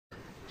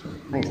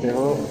Thanks,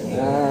 Neville.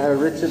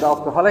 Richard,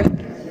 alcoholic,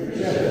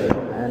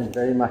 and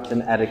very much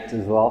an addict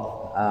as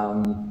well.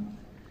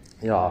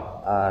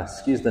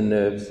 Excuse the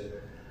nerves.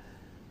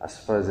 I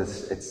suppose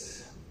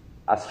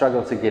I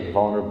struggle to get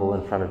vulnerable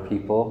in front of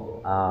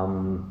people,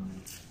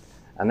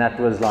 and that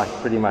was like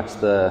pretty much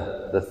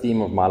the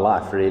theme of my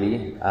life,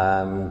 really.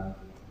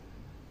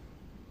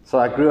 So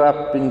I grew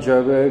up in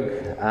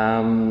Joburg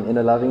in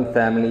a loving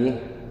family.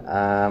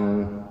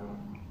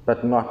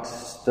 But not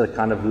the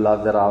kind of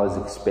love that I was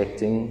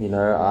expecting.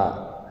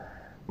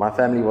 My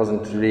family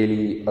wasn't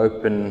really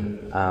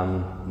open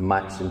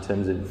much in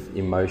terms of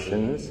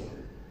emotions,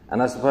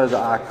 and I suppose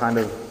I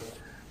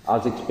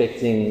was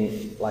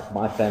expecting like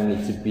my family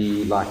to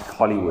be like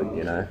Hollywood,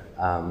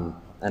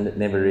 and it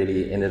never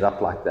really ended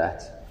up like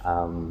that.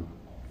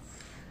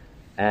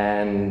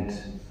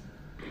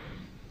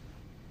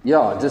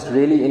 Just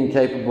really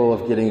incapable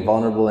of getting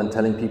vulnerable and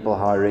telling people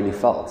how I really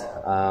felt.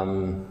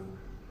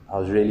 I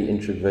was really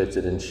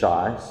introverted and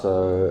shy,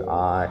 so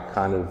I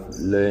kind of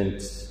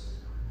learned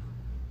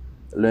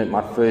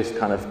my first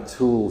kind of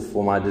tool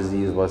for my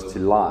disease was to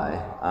lie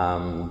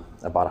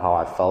about how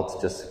I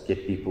felt, just to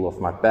get people off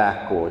my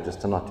back or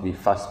just to not to be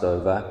fussed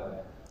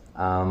over.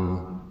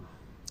 And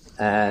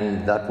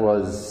that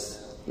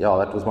was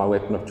my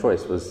weapon of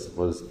choice,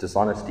 was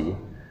dishonesty.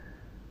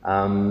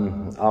 I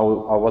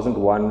wasn't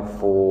one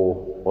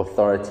for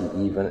authority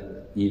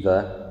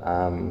either.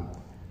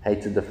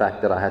 Hated the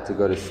fact that I had to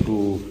go to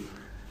school,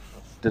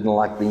 didn't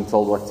like being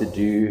told what to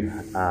do.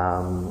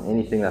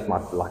 Anything that my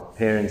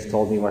parents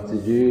told me what to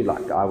do,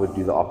 I would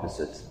do the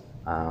opposite.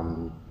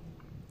 And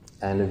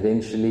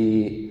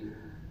eventually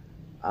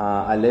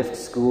I left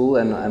school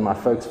and my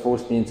folks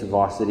forced me into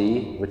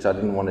varsity, which I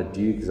didn't want to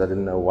do because I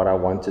didn't know what I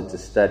wanted to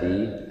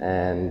study.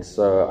 And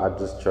so I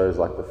just chose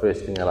the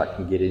first thing that I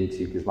can get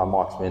into because my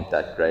marks weren't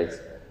that great,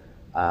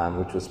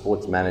 which was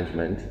sports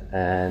management.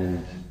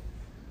 And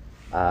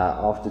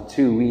after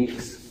 2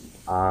 weeks,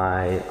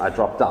 I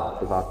dropped out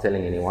without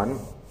telling anyone,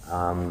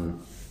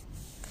 and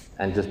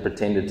just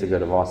pretended to go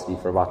to varsity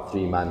for about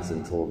 3 months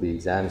until the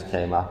exams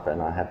came up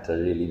and I had to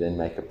really then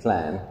make a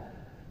plan.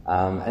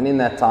 And in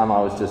that time,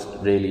 I was just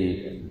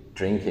really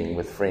drinking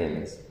with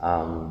friends.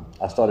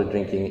 I started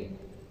drinking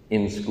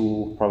in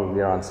school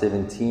probably around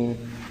 17.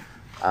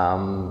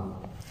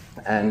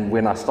 And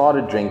when I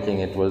started drinking,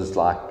 it was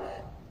like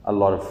a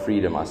lot of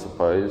freedom, I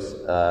suppose.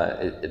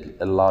 It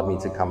allowed me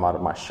to come out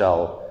of my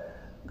shell,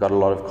 got a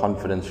lot of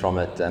confidence from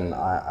it, and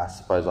I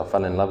suppose I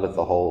fell in love with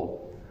the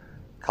whole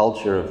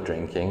culture of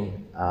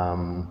drinking.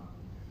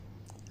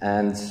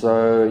 And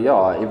so,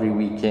 every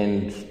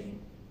weekend,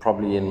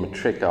 probably in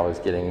matric, I was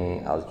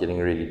getting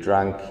really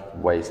drunk,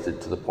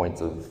 wasted to the point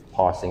of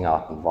passing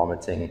out and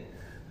vomiting,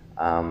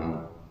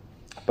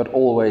 but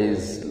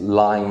always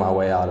lying my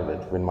way out of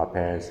it when my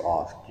parents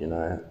asked,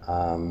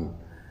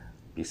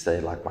 You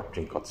say my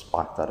drink got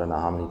spiked, I don't know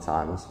how many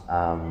times,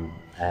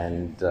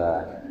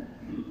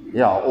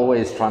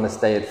 always trying to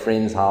stay at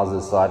friends'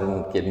 houses so I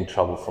didn't get in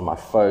trouble from my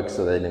folks,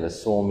 so they never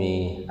saw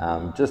me,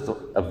 just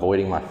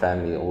avoiding my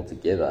family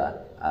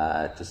altogether,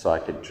 just so I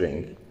could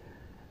drink.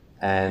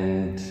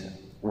 And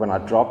when I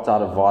dropped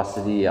out of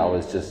varsity, I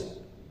was just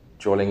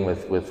jolling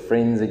with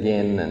friends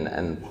again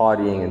and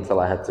partying until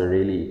I had to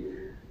really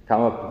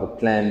come up with a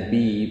plan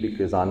B,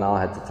 because I now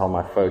had to tell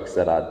my folks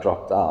that I'd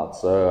dropped out.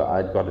 So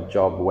I'd got a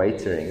job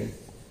waitering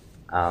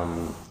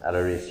at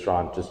a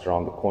restaurant just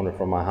around the corner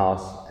from my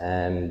house,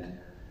 and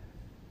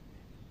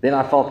then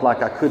I felt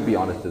like I could be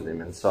honest with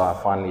them, and so I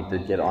finally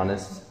did get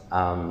honest.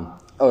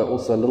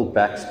 Also a little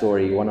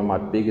backstory, one of my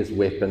biggest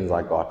weapons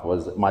I got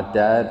was my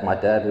dad. My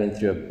dad went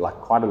through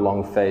quite a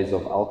long phase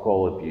of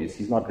alcohol abuse.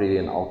 He's not really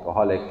an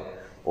alcoholic,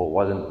 or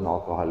wasn't an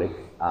alcoholic,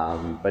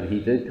 but he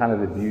did kind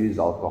of abuse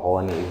alcohol,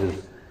 and he was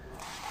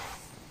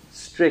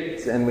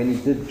strict, and when he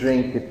did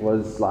drink, it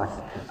was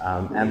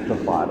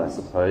amplified, I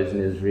suppose,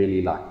 and he was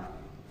really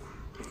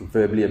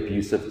verbally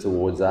abusive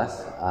towards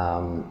us,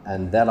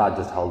 and that I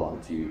just held on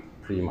to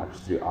pretty much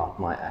throughout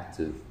my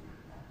active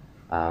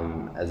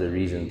as a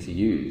reason to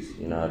use.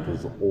 It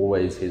was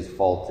always his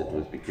fault. It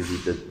was because he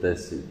did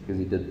this, because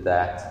he did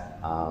that,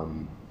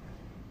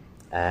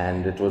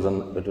 and it was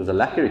a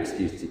lacquer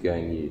excuse to go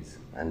and use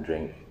and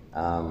drink,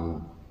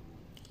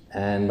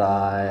 and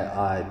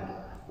I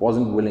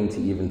wasn't willing to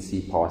even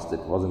see past it,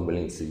 wasn't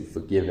willing to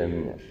forgive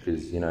him,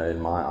 because, in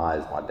my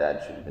eyes, my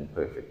dad should have been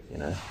perfect,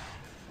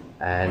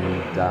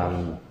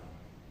 And,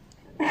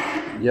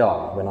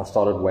 when I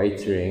started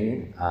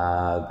waitering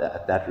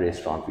at that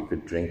restaurant, we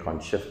could drink on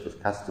shift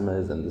with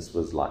customers, and this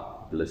was like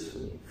bliss for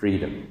me,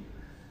 freedom.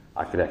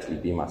 I could actually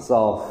be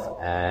myself,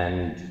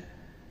 and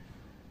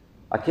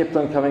I kept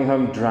on coming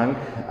home drunk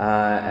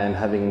and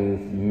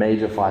having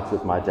major fights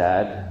with my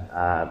dad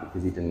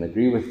because he didn't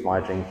agree with my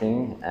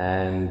drinking.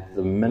 And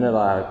the minute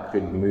I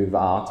could move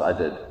out, I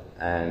did.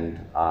 And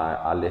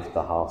I left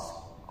the house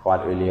quite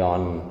early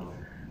on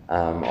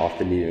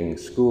after leaving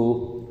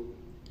school.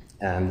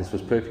 And this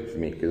was perfect for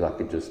me because I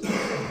could just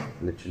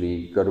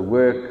literally go to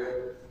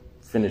work,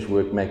 finish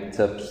work, make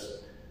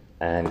tips,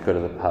 and go to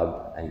the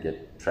pub and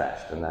get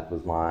trashed, and that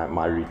was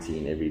my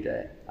routine every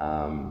day.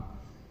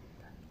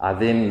 I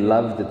then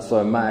loved it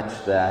so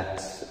much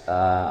that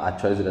I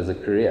chose it as a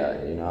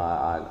career. You know,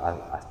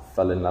 I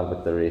fell in love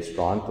with the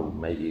restaurant, or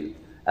maybe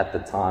at the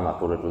time I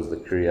thought it was the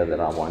career that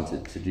I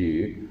wanted to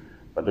do,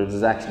 but it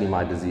was actually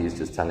my disease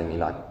just telling me,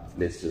 like,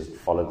 let's just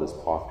follow this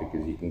path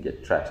because you can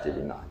get trashed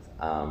every night.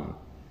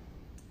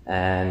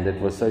 And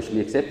it was socially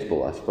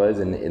acceptable, I suppose,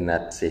 in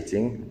that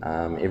setting.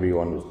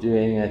 Everyone was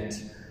doing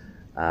it.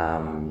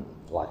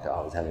 Like,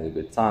 I was having a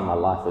good time. My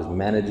life was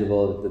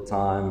manageable at the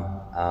time,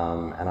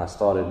 and I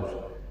started.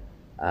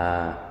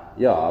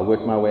 I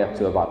worked my way up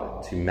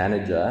to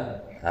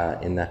manager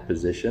in that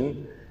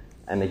position,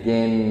 and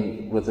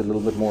again with a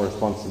little bit more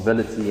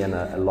responsibility and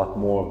a lot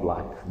more of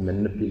like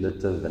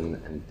manipulative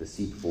and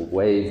deceitful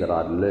ways that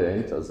I'd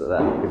learned, so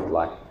that I could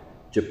like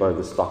jip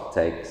over stock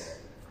takes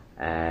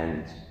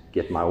and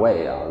get my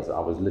way. I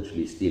was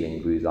literally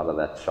stealing booze out of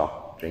that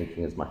shop,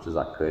 drinking as much as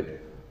I could.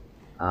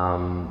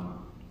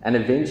 And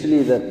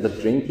eventually the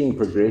drinking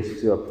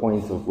progressed to a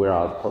point of where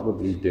I was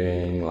probably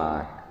doing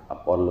like a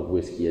bottle of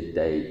whiskey a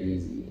day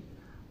easy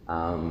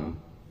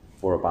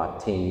for about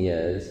 10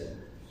 years.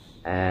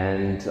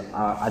 And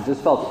I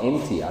just felt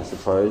empty, I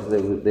suppose.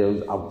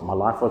 My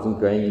life wasn't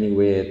going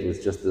anywhere. It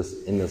was just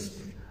in this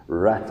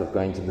rut of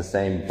going to the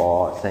same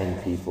bar, same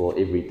people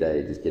every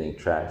day, just getting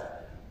trashed,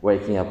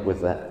 waking up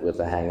with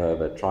a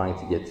hangover, trying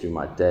to get through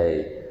my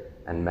day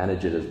and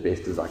manage it as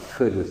best as I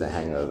could with a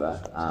hangover.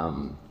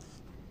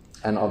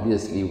 And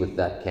obviously with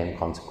that came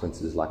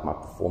consequences, like my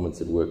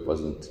performance at work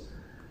wasn't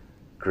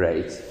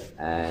great,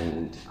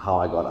 and how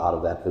I got out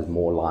of that was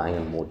more lying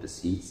and more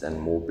deceits and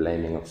more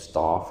blaming of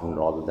staff, and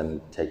rather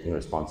than taking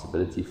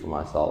responsibility for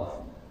myself.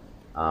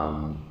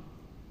 I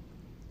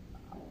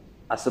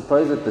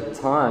suppose at the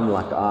time,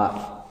 like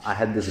I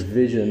had this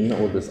vision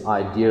or this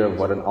idea of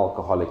what an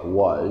alcoholic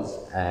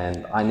was,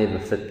 and I never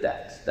fit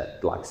that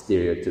like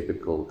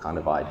stereotypical kind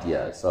of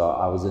idea. So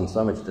I was in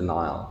so much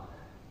denial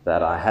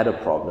that I had a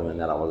problem and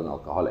that I was an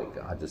alcoholic.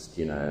 I just,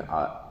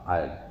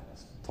 I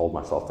told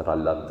myself that I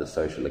loved the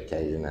social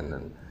occasion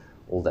and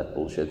all that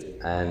bullshit.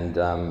 And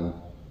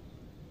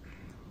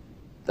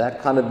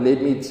that kind of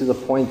led me to the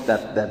point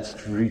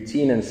that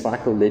routine and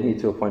cycle led me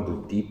to a point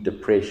of deep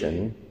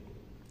depression,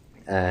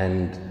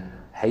 and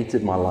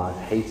hated my life,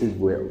 hated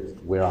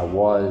where I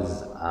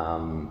was,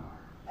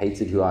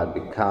 hated who I'd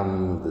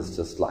become, this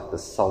just like the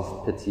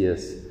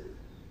self-piteous,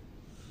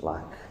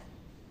 like,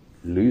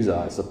 loser,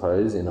 I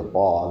suppose, in a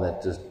bar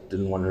that just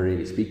didn't want to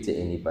really speak to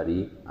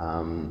anybody.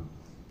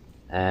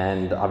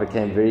 And I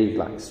became very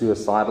like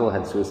suicidal,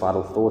 had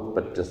suicidal thoughts,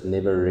 but just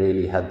never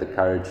really had the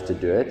courage to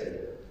do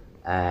it.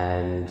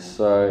 And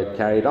so it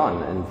carried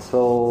on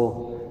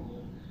until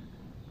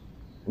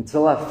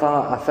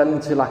I fell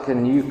into like a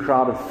new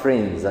crowd of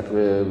friends that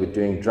were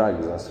doing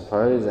drugs, I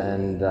suppose.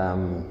 And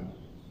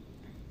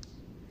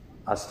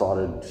I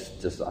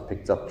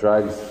picked up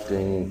drugs,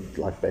 doing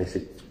like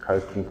basic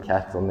coke and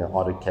cat on the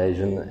odd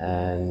occasion,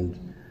 and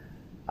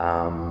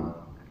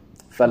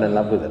fell in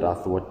love with it. I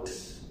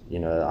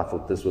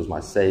thought this was my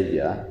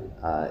savior.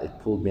 It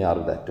pulled me out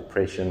of that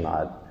depression. I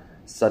had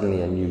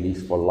suddenly a new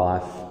lease for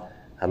life,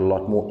 had a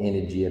lot more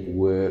energy at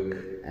work,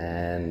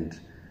 and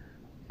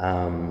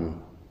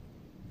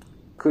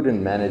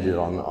couldn't manage it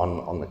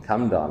on the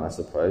come down, I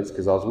suppose,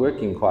 because I was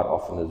working quite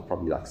often. It was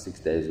probably like 6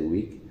 days a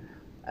week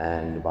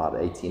and about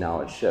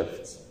 18-hour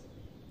shifts.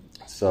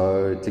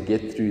 So to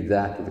get through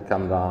that with the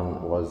come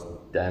down was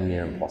damn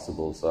near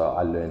impossible. So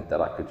I learned that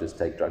I could just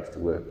take drugs to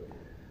work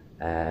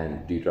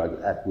and do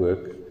drugs at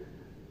work.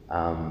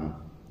 And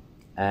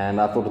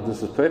I thought that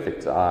this was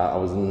perfect. I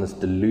was in this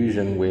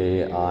delusion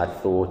where I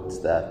thought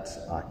that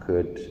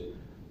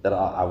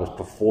I was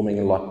performing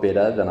a lot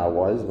better than I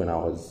was when I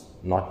was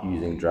not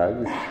using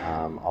drugs.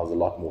 I was a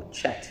lot more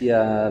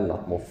chattier, a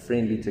lot more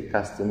friendly to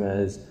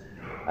customers.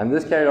 And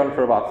this carried on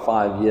for about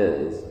 5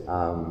 years.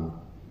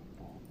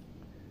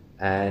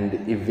 And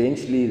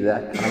eventually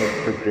that kind of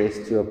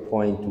progressed to a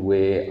point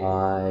where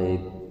I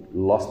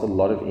lost a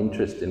lot of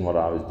interest in what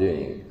I was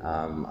doing.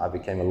 I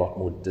became a lot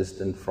more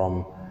distant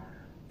from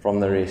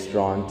the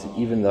restaurant,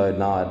 even though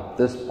now at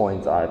this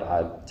point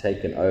I'd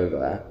taken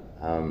over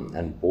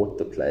and bought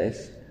the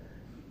place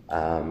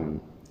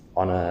on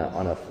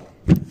a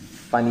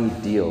funny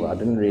deal. I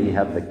didn't really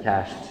have the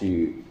cash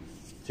to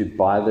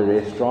buy the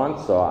restaurant,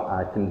 so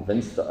I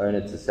convinced the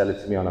owner to sell it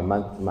to me on a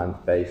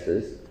month-to-month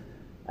basis,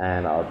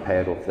 and I would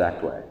pay it off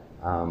that way.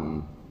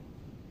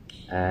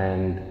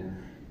 And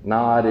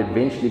now I'd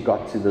eventually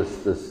got to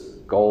this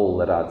goal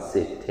that I'd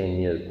set 10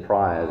 years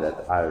prior,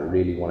 that I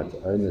really wanted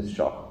to own this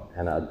shop,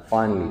 and I'd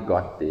finally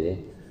got there,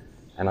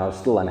 and I was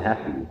still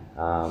unhappy.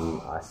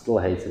 I still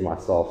hated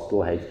myself,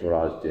 still hated what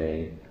I was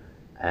doing,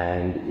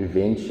 and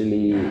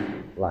eventually,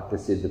 like I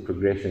said, the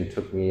progression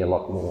took me a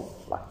lot more,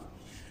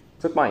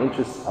 took my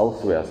interests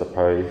elsewhere, I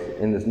suppose.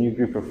 In this new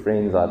group of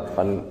friends, I'd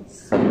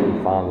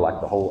suddenly found like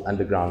the whole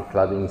underground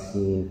clubbing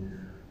scene.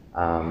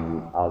 I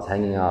was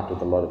hanging out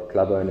with a lot of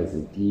club owners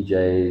and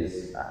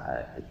DJs.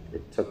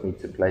 It took me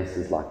to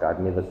places like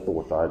I'd never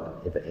thought I'd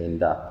ever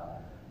end up.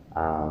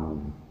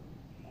 Um,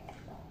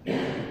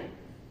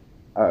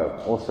 oh,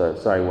 also,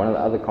 sorry, one of the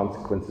other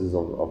consequences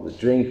of the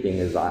drinking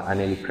is I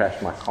nearly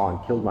crashed my car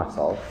and killed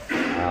myself.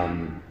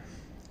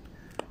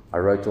 I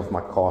wrote off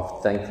my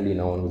car. Thankfully,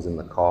 no one was in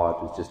the car.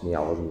 It was just me.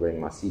 I wasn't wearing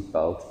my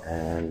seatbelt,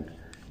 and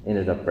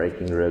ended up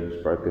breaking ribs,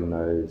 broken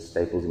nose,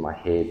 staples in my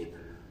head,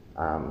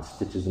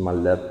 stitches in my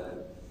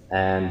lip,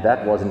 and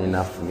that wasn't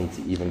enough for me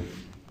to even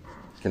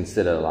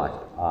consider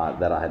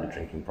that I had a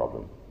drinking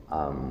problem.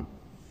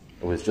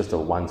 It was just a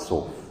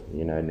once-off,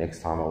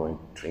 next time I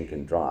won't drink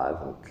and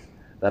drive. And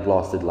that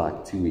lasted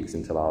like 2 weeks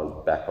until I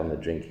was back on the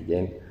drink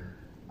again.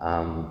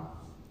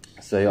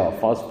 So yeah,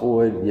 fast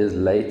forward years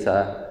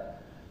later,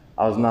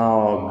 I was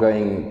now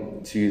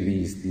going to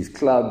these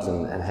clubs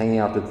and hanging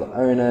out with the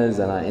owners,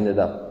 and I ended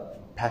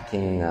up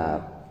packing,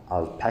 I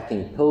was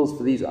packing pills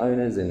for these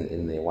owners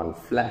in their one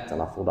flat,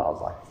 and I thought I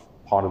was like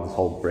part of this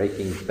whole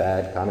Breaking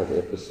Bad kind of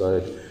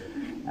episode.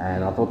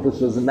 And I thought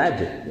this was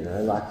magic,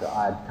 like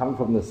I'd come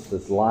from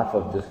this life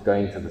of just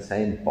going to the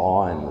same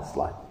bar in this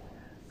like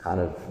kind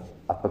of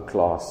upper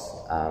class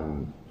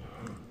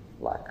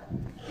like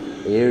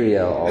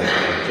area of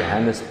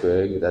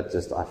Johannesburg that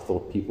just I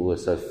thought people were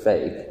so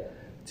fake,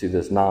 to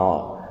this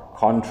now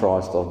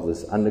contrast of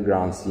this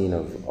underground scene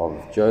of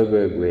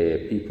Joburg where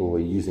people were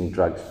using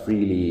drugs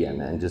freely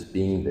and just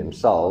being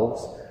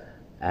themselves.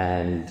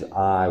 And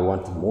I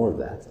wanted more of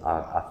that.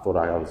 I thought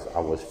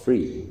I was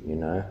free,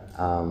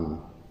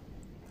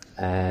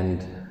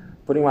 and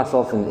putting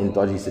myself in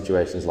dodgy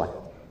situations like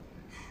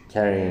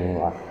carrying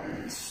like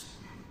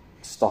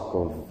stock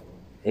of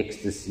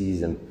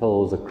ecstasies and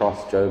pills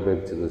across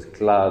Joburg to this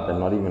club, and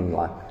not even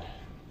like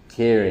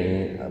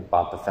caring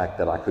about the fact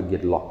that I could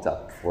get locked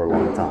up for a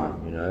long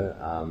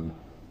time,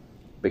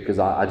 because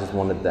I just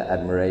wanted the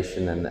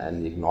admiration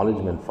and the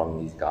acknowledgement from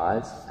these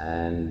guys.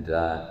 And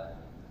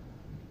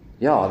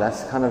yeah,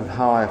 that's kind of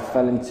how I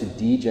fell into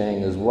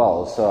DJing as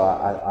well. So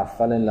I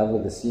fell in love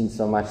with the scene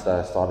so much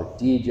that I started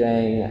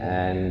DJing,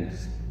 and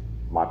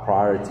my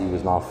priority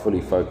was now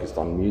fully focused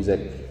on music,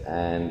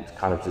 and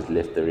kind of just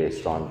left the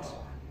restaurant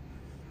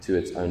to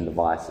its own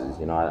devices.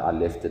 I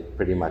left it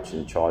pretty much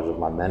in charge of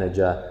my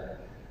manager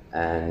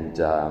and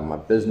my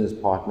business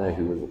partner,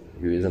 who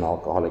is an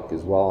alcoholic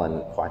as well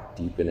and quite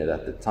deep in it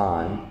at the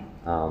time.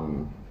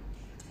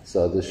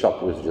 So the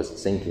shop was just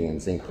sinking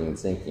and sinking and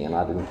sinking, and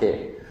I didn't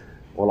care.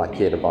 All I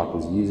cared about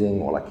was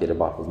using. All I cared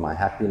about was my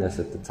happiness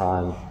at the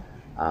time.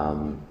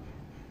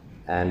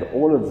 And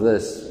all of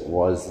this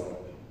was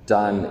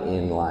done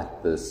in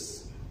like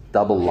this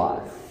double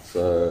life.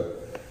 So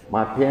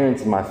my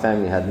parents and my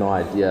family had no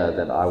idea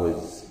that I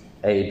was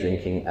A,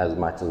 drinking as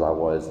much as I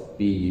was,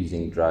 B,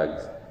 using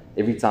drugs.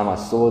 Every time I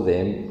saw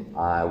them,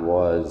 I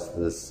was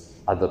this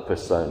other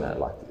persona,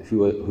 like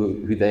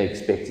who they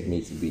expected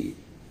me to be.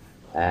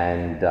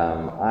 And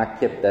I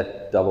kept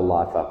that double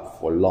life up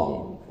for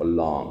long,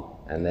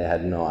 and they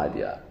had no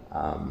idea.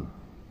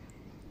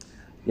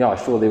 Yeah,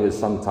 sure, there was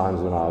some times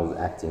when I was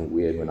acting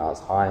weird, when I was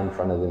high in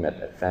front of them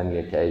at family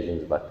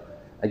occasions, but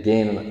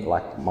again,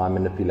 like my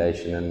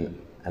manipulation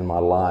and my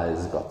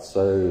lies got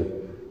so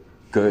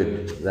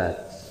good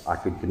that I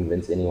could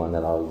convince anyone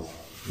that I was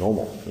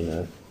normal,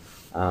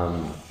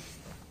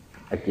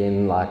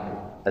 Again, like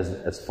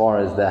as far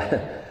as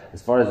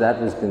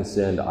that was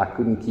concerned, I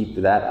couldn't keep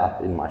that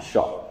up in my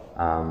shop.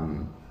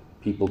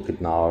 People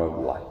could now,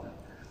 like,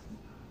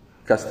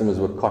 customers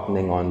were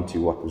cottoning on to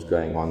what was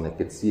going on. They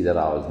could see that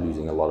I was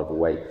losing a lot of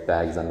weight,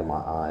 bags under my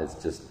eyes,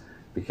 just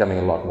becoming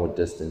a lot more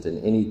distant.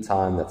 And any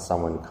time that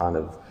someone kind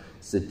of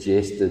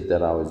suggested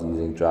that I was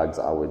using drugs,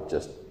 I would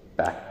just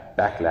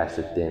backlash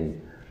at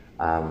them,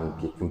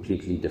 get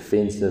completely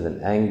defensive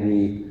and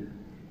angry,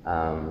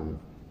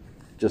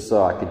 just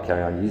so I could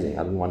carry on using.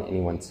 I didn't want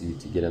anyone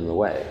to get in the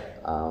way.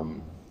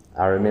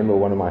 I remember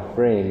one of my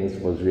friends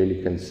was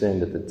really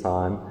concerned at the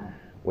time,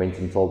 went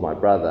and told my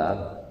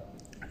brother,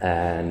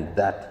 and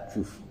that,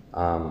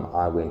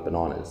 I went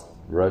bananas.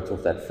 Wrote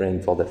off that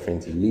friend, told that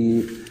friend to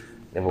leave,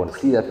 never want to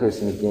see that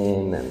person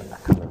again, and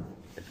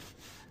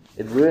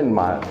it ruined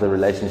the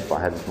relationship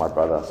I had with my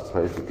brother, I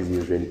suppose, because he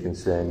was really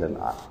concerned, and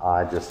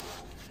I just,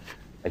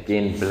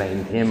 again,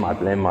 blamed him. I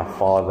blamed my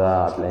father.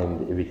 I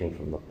blamed everything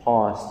from the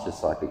past, just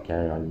so I could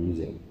carry on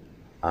using.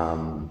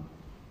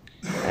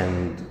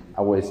 And I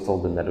always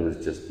told them that it was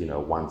just,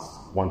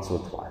 once or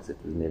twice. It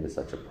was never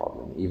such a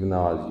problem, even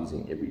though I was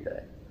using every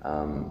day.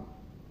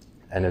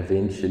 And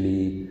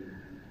eventually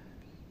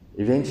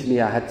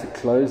I had to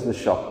close the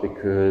shop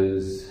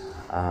because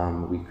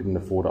we couldn't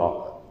afford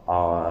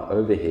our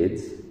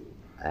overheads,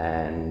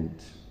 and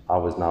I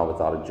was now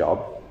without a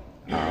job.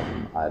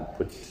 I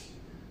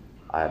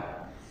had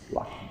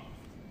like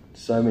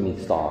so many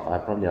staff. I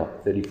probably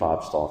had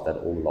 35 staff that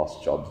all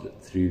lost jobs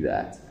through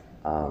that.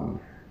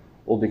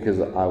 All because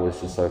I was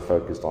just so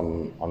focused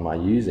on my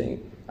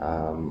using.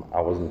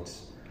 I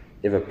wasn't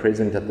ever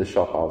present at the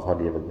shop. I was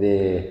hardly ever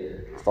there.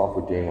 Staff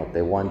were doing what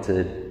they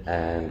wanted,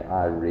 and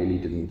I really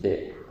didn't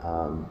care.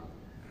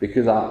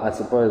 Because I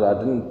suppose I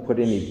didn't put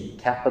any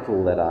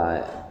capital that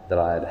I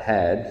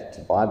had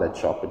to buy that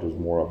shop. It was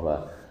more of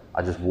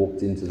I just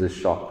walked into the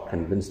shop,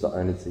 convinced the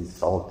owner to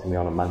sell it to me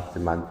on a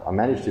month-to-month. I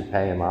managed to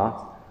pay him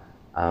out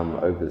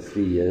over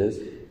 3 years,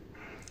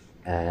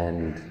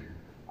 and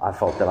I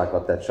felt that I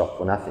got that shop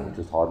for nothing,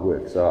 just hard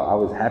work. So I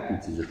was happy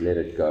to just let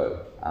it go.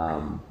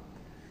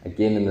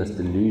 Again, in this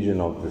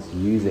delusion of this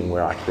using,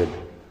 where I could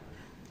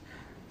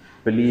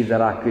believe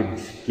that I could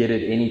get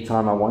it any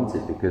time I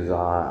wanted, because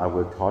I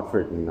worked hard for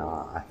it, and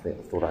I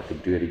thought I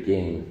could do it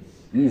again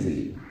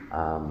easily.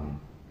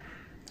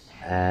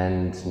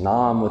 And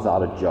now I'm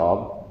without a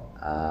job,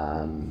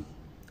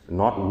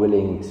 not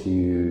willing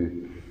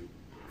to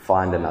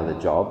find another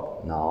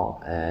job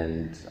now,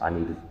 and I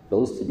needed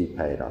bills to be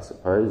paid, I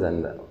suppose,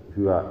 and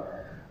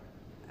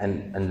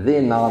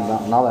then now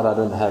that I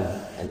don't have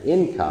an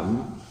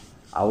income,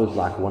 I was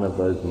like one of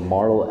those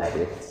moral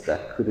addicts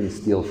that couldn't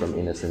steal from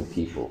innocent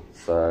people.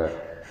 So,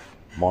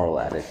 moral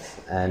addicts.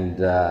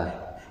 And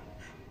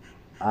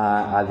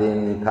I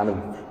then kind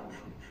of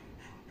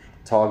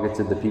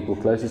targeted the people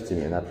closest to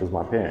me, and that was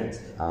my parents.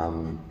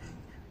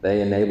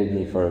 They enabled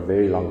me for a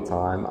very long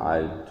time.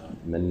 I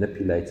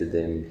manipulated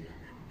them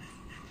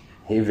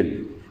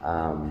heavily,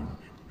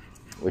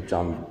 which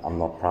I'm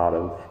not proud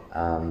of.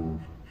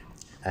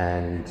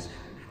 And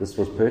this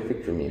was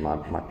perfect for me. My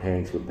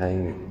parents were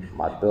paying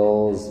my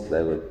bills,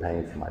 they were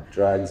paying for my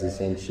drugs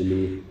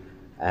essentially,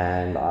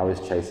 and I was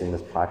chasing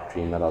this pipe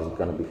dream that I was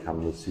going to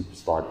become the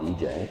superstar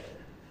DJ.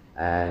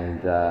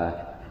 And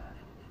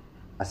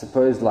I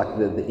suppose like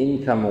the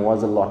income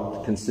was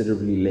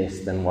considerably less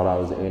than what I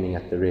was earning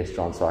at the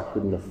restaurant, so I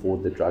couldn't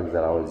afford the drugs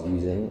that I was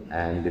using,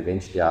 and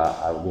eventually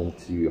I went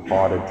to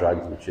harder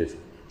drugs, which is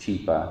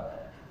cheaper,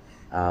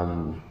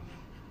 and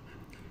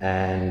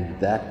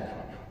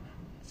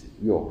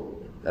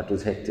that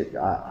was hectic.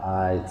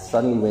 I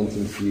suddenly went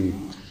into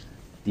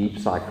deep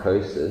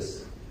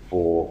psychosis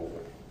for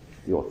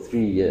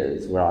 3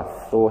 years, where I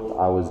thought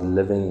I was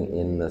living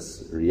in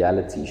this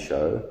reality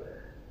show,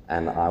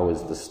 and I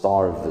was the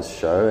star of this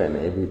show, and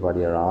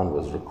everybody around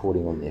was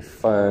recording on their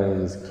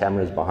phones,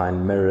 cameras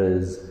behind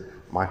mirrors,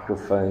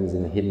 microphones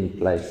in hidden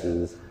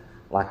places,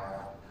 like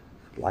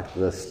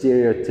the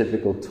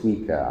stereotypical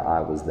tweaker.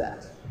 I was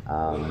that.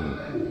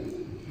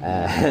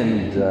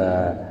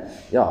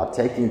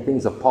 Taking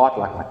things apart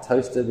like my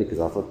toaster, because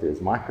I thought there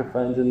was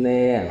microphones in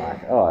there, and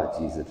like, oh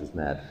geez, it was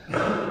mad.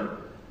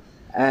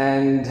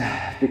 And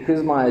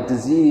because my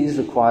disease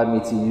required me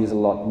to use a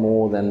lot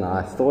more than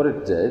I thought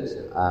it did,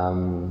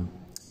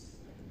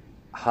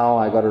 how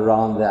I got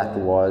around that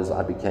was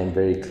I became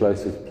very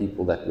close with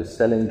people that were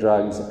selling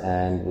drugs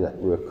and that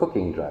were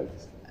cooking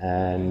drugs,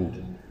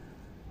 and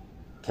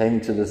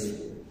came to this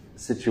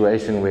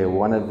situation where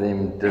one of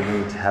them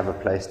didn't have a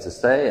place to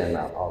stay, and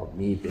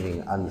me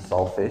being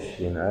unselfish,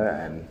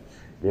 and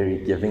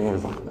very giving,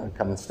 was like, no,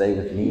 come and stay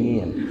with me,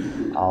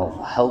 and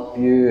I'll help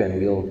you,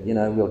 and we'll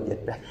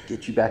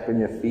get you back on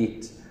your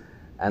feet.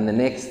 And the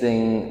next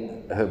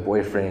thing, her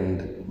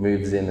boyfriend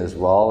moves in as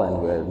well,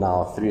 and we're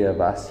now 3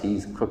 of us.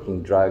 He's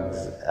cooking drugs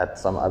at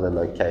some other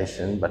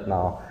location, but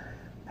now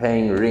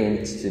paying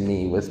rent to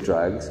me with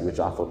drugs, which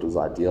I thought was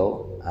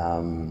ideal.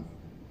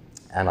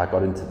 And I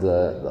got into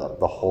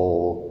the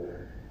whole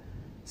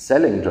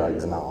selling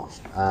drugs now.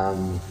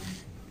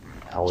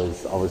 I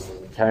was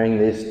carrying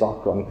their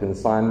stock on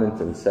consignment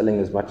and selling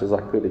as much as I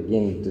could.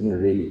 Again,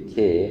 didn't really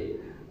care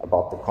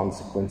about the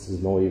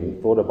consequences, nor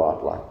even thought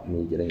about like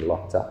me getting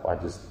locked up. I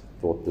just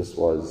thought this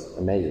was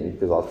amazing,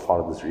 because I was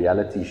part of this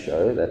reality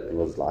show that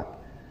was like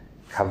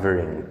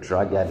covering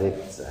drug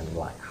addicts and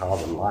like how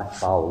the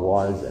lifestyle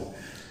was, and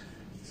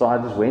so I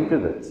just went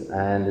with it,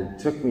 and it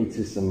took me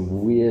to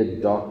some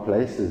weird, dark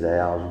places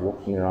there. I was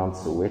walking around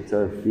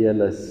Soweto,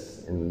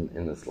 fearless,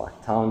 in this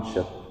like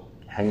township,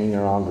 hanging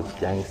around with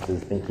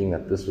gangsters, thinking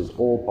that this was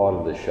all part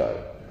of the show.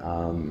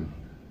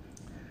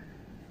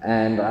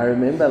 And I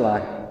remember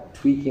like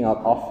tweaking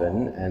out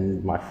often,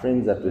 and my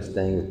friends that were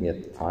staying with me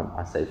at the time,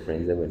 I say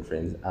friends, they weren't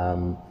friends,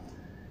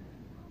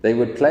 they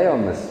would play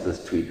on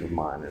this tweak of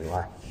mine, and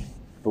like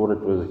thought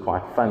it was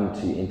quite fun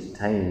to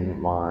entertain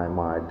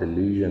my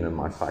delusion and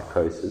my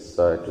psychosis,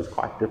 so it was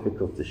quite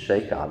difficult to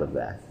shake out of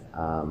that.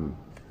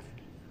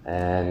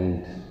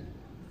 And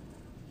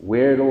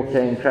where it all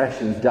came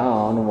crashing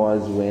down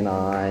was when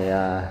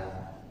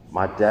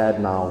my dad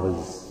now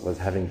was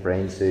having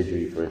brain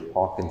surgery for his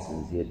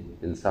Parkinson's. He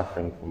had been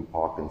suffering from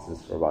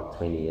Parkinson's for about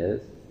 20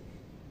 years.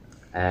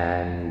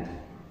 And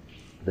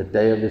the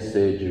day of the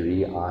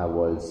surgery, I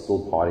was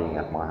still partying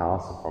at my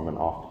house from an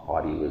after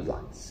party. It was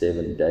like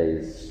 7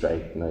 days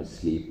straight, no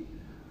sleep.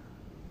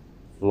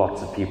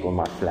 Lots of people in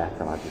my flat,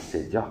 and I just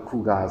said, yeah,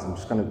 cool guys, I'm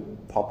just going to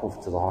pop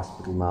off to the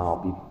hospital now.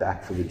 I'll be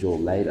back for the jaw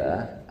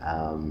later.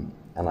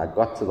 And I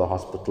got to the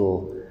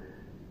hospital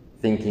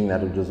thinking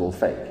that it was all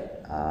fake.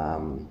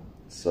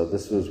 So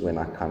this was when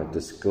I kind of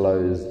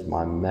disclosed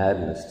my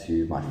madness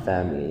to my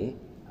family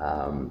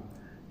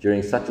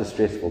during such a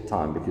stressful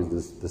time, because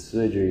the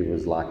surgery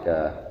was like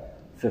a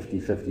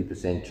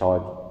 50%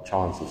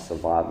 chance of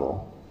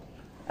survival.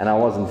 And I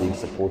wasn't being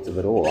supportive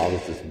at all. I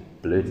was just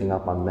blurting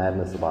out my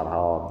madness about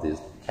how there's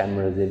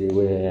cameras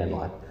everywhere, and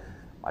like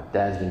my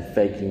dad's been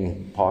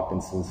faking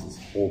Parkinson's this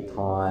whole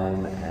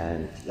time,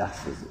 and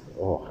yes,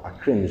 I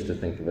cringe to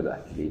think of it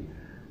actually.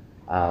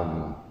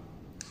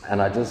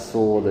 And I just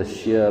saw the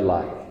sheer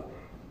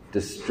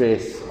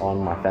distress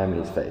on my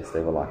family's face. They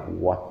were like,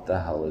 what the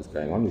hell is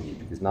going on with you?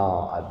 Because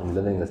now I've been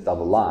living this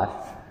double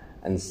life,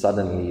 and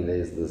suddenly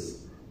there's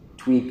this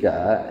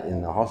tweaker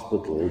in the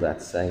hospital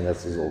that's saying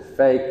this is all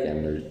fake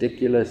and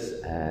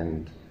ridiculous.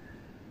 And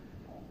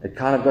it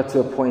kind of got to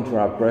a point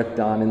where I broke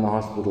down in the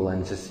hospital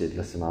and just said,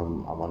 listen,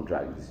 I'm on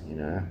drugs,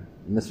 And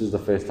this was the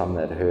first time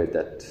they'd heard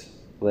that.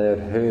 They had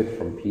heard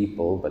from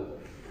people, but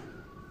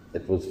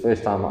it was the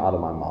first time out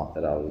of my mouth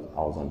that I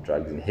was on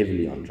drugs, and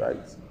heavily on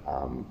drugs.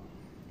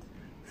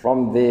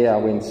 From there, I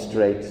went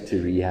straight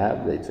to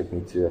rehab. They took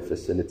me to a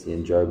facility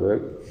in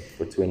Joburg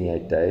for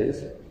 28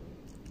 days.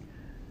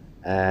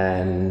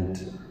 And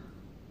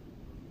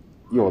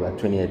that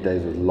 28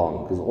 days was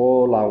long, because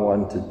all I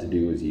wanted to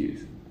do was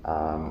use.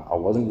 I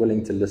wasn't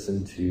willing to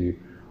listen to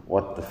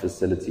what the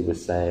facility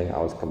was saying. I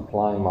was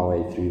complying my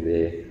way through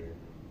there.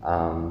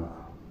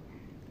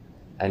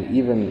 And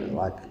even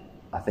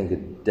I think a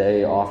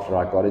day after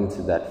I got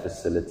into that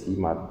facility,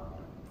 my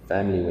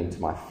family went to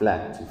my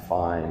flat to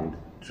find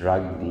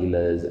drug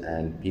dealers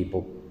and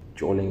people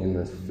jawling in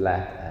this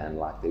flat, and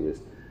there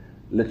was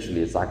literally,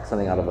 it's like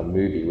something out of a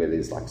movie where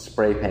there's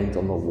spray paint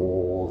on the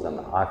walls, and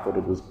I thought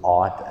it was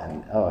art,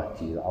 and oh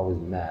geez, I was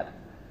mad.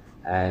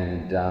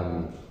 And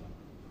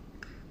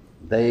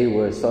they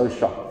were so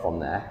shocked from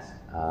that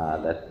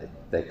that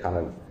they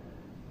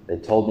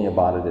told me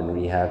about it in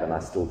rehab, and I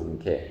still didn't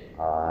care.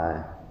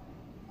 I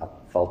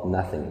felt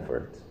nothing for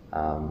it.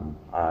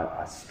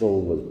 I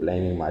still was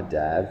blaming my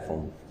dad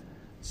from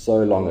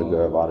so long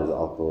ago about his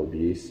alcohol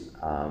abuse,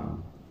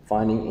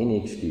 finding any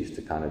excuse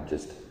to kind of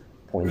just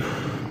point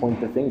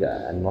the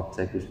finger and not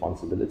take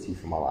responsibility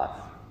for my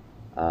life.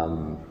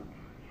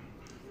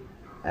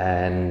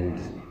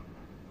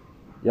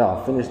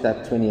 I finished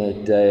that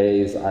 28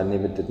 days. I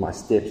never did my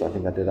steps. I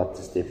think I did up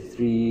to step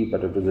 3,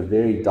 but it was a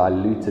very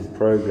diluted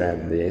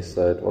program there,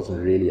 so it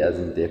wasn't really as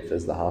in-depth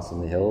as the House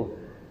on the Hill.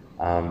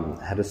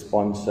 Had a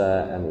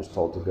sponsor and was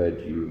told to go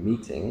to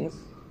meetings,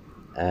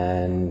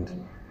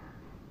 and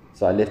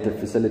so I left the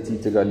facility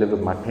to go live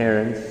with my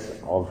parents,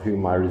 of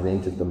whom I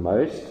resented the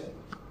most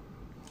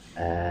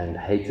and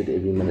hated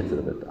every minute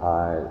of it.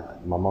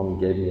 My mom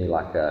gave me an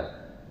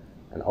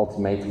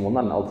ultimatum. Well,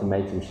 not an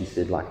ultimatum. She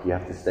said, you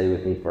have to stay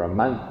with me for a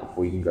month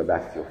before you can go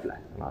back to your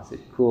flat. And I said,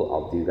 cool,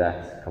 I'll do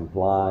that.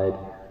 Complied.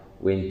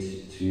 Went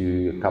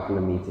to a couple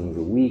of meetings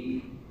a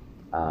week.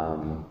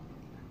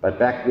 But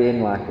back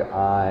then,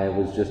 I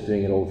was just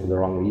doing it all for the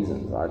wrong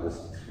reasons. I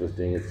just was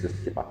doing it just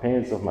to get my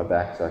parents off my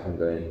back so I can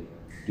go and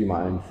do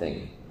my own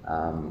thing.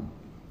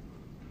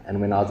 And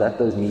when I was at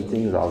those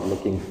meetings, I was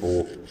looking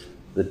for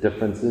the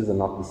differences and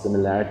not the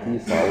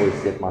similarities. So I always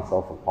set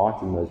myself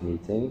apart in those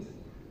meetings,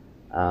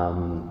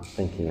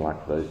 thinking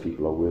those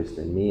people are worse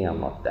than me. I'm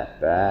not that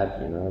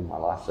bad, my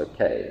life's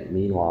okay.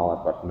 Meanwhile,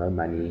 I've got no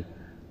money,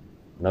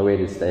 nowhere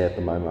to stay at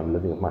the moment. I'm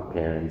living with my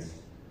parents,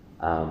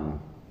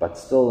 but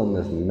still in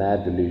this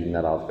mad delusion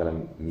that I was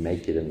going to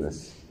make it in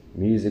this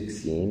music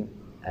scene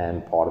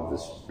and part of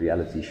this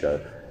reality show.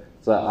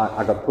 So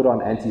I got put on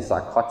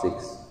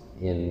antipsychotics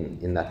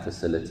in that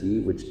facility,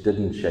 which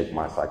didn't shake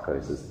my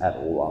psychosis at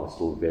all. I was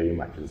still very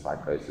much in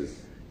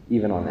psychosis,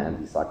 even on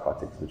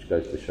antipsychotics, which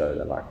goes to show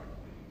that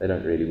they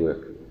don't really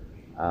work.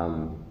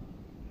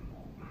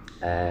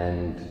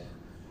 And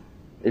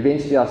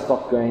eventually I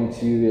stopped going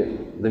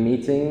to the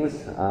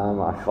meetings.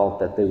 I felt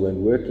that they weren't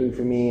working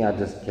for me. I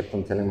just kept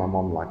on telling my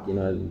mom,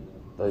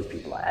 those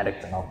people are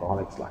addicts and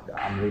alcoholics,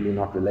 I'm really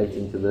not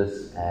relating to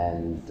this,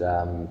 and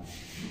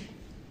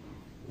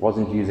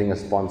wasn't using a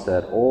sponsor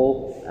at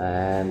all.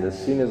 And as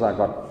soon as I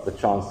got the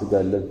chance to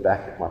go live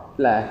back at my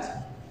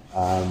flat,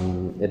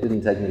 it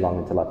didn't take me long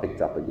until I picked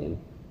up again.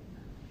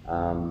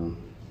 And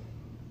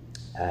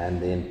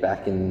then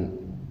back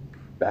in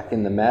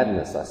the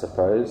madness, I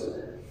suppose.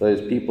 Those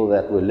people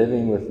that were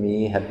living with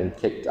me had been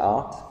kicked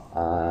out.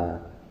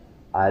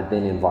 I had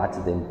then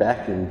invited them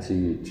back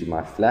into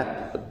my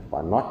flat, but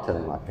by not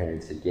telling my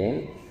parents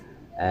again,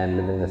 and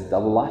living this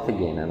double life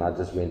again. And I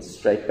just went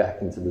straight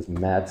back into this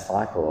mad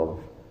cycle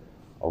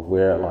of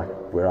where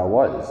I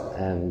was.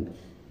 And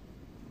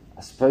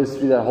I suppose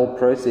through that whole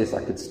process,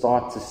 I could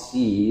start to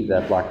see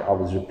that I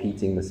was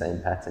repeating the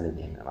same pattern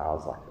again. And I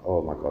was like,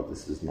 oh my God,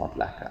 this is not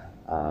lacquer.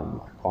 I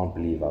can't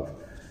believe I've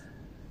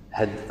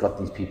had got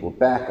these people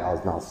back. I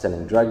was now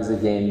selling drugs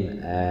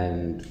again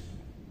and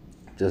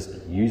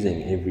just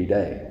using every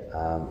day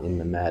in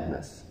the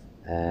madness.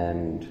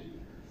 And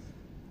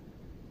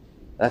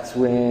that's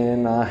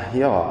when,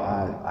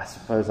 I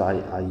suppose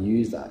I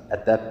used,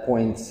 at that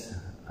point,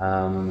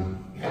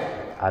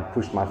 I'd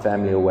pushed my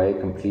family away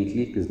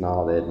completely, because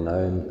now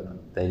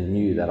they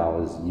knew that I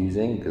was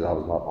using, because I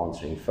was not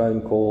answering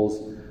phone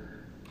calls.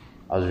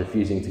 I was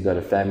refusing to go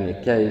to family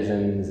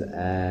occasions,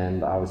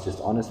 and I was just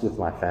honest with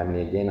my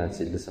family again. I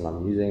said, listen,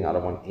 I'm using, I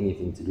don't want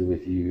anything to do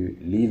with you,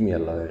 leave me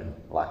alone,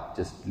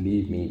 just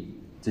leave me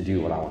to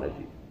do what I want to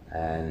do.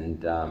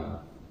 And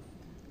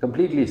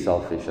completely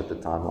selfish at the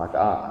time. Like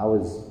I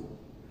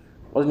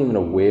wasn't even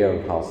aware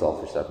of how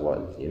selfish that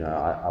was. You know,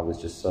 I was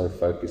just so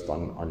focused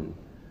on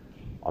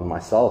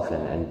myself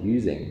and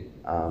using,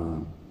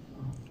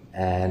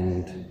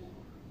 and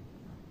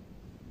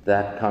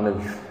that kind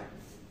of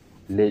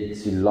led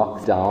to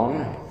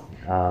lockdown.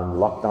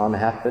 Lockdown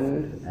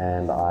happened,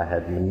 and I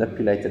had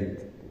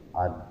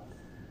I'd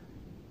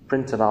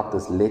printed out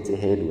this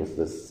letterhead with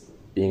this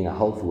being a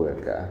health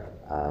worker,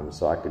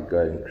 so I could go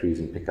and cruise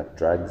and pick up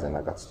drugs, and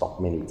I got stopped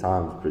many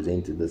times,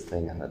 presented this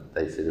thing, and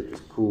they said it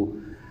was cool.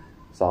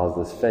 So I was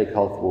this fake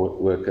health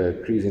worker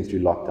cruising through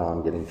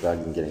lockdown, getting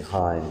drugs and getting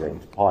high and going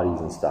to parties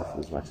and stuff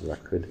as much as I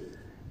could.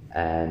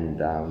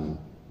 And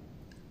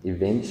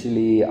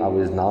eventually I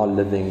was now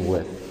living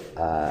with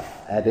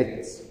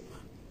addicts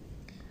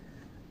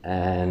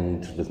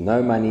and with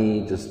no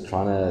money, just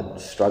trying to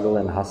struggle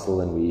and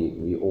hustle, and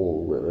we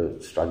all were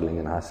struggling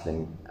and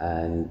hustling.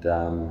 And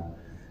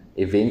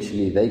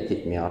eventually they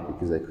kicked me out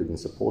because they couldn't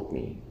support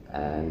me,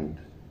 and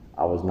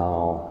I was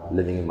now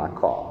living in my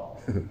car.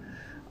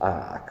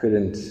 I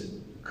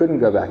couldn't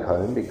go back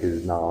home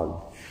because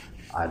now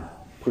I'd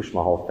pushed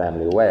my whole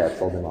family away. I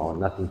told them I want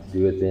nothing to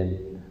do with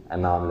them,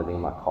 and now I'm living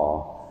in my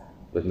car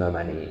with no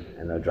money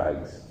and no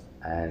drugs.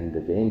 And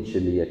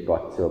eventually it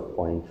got to a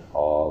point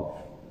of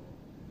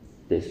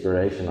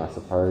desperation, I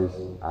suppose.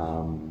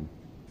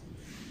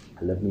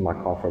 I lived in my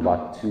car for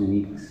about 2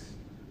 weeks.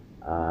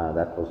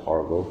 That was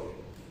horrible.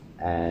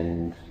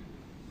 And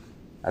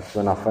that's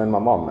when I phoned my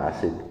mom. I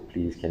said,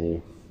 please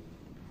can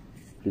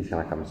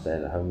I come stay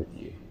at home with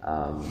you?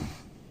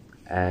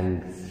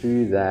 And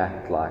through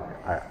that,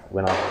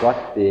 when I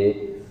got there,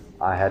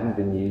 I hadn't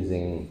been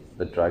using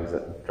the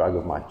drug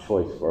of my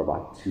choice for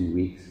about 2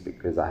 weeks,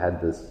 because I had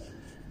this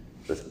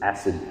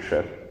acid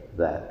trip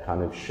that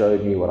kind of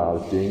showed me what I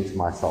was doing to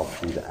myself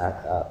through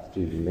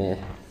the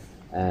meth.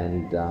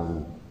 And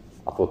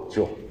I thought,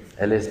 sure,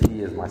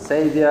 LSD is my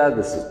savior,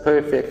 this is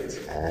perfect,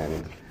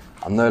 and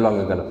I'm no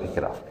longer going to pick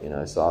it up, you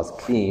know. So I was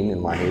clean in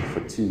my head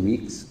for 2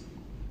 weeks.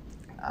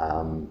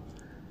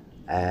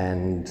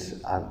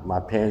 My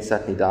parents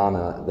sat me down,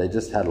 and they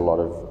just had a lot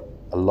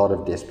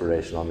of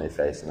desperation on their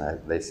face, and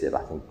they said,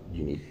 I think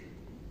you need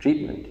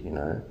treatment, you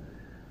know.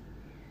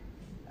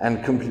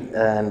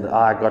 And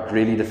I got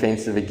really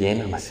defensive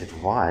again, and I said,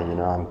 why? You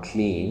know, I'm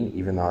clean,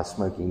 even though I was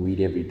smoking weed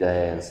every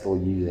day and still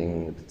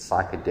using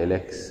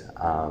psychedelics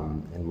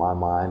in my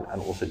mind,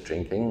 and also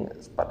drinking,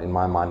 but in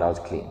my mind I was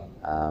clean.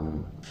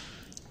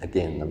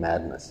 Again, the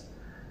madness.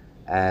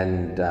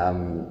 And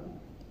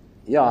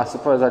I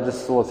suppose I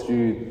just saw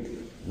through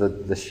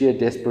the sheer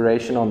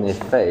desperation on their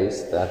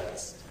face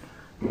that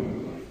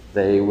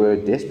they were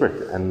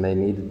desperate and they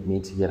needed me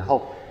to get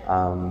help.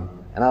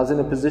 And I was in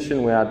a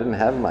position where I didn't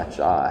have much.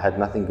 I had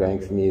nothing going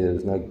for me. There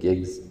was no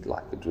gigs.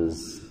 Like, it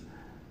was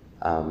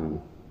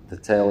the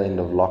tail end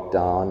of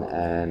lockdown,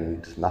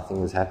 and nothing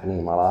was happening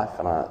in my life.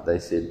 And they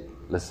said,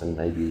 listen,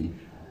 maybe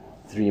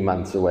 3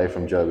 months away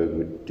from Joburg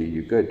would do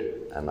you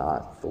good. And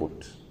I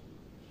thought,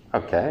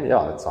 okay,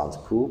 yeah, that sounds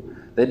cool.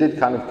 They did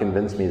kind of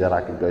convince me that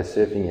I could go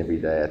surfing every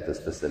day at this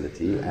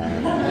facility,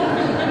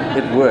 and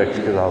it worked,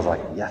 because I was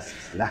like, yes,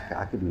 lekker,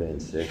 I could learn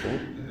surfing.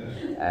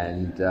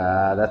 And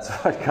that's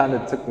what kind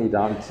of took me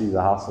down to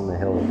the house on the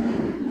hill.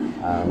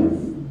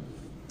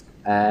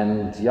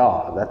 And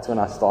that's when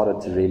I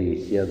started to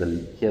really hear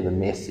the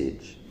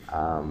message.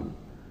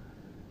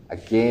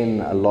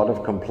 Again, a lot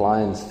of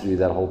compliance through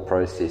that whole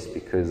process,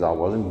 because I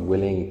wasn't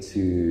willing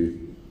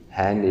to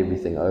hand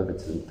everything over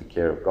to the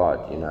care of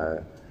God, you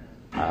know.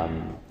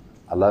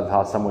 I love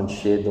how someone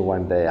shared the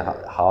one day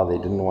how they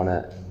didn't want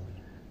to,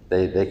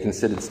 they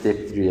considered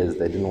step 3 as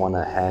they didn't want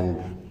to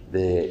hand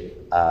their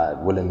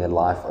will in their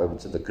life over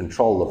to the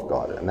control of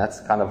God. And that's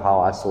kind of how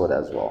I saw it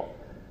as well.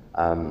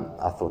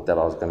 I thought that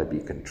I was going to be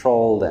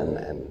controlled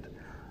and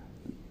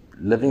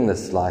living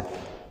this, like,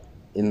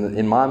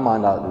 in my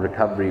mind,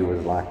 recovery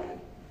was like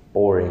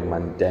boring,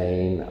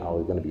 mundane. I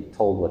was going to be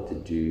told what to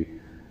do,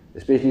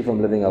 especially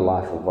from living a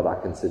life of what I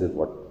considered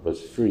what was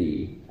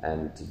free,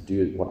 and to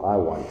do what I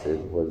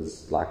wanted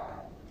was like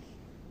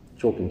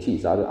chalk and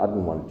cheese. I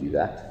didn't want to do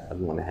that. I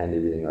didn't want to hand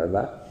everything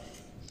over.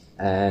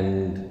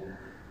 And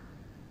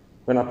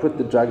when I put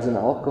the drugs and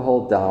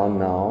alcohol down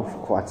now for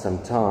quite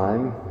some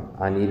time,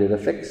 I needed a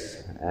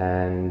fix.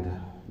 And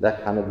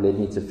that kind of led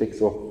me to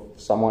fix off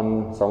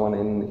someone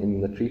in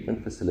the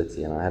treatment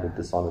facility, and I had a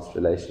dishonest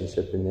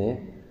relationship in there.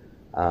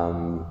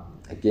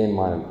 Again,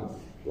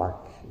 my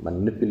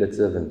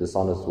manipulative and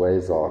dishonest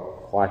ways are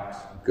quite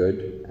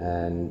good,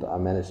 and I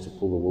managed to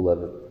pull the wool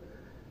over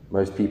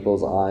most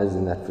people's eyes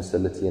in that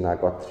facility, and I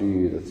got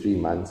through the 3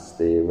 months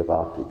there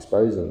without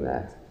exposing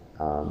that.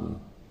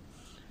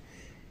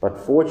 But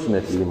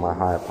fortunately, my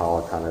higher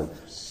power kind of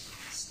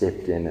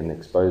stepped in and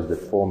exposed it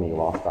for me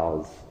whilst I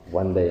was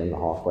one day in the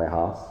halfway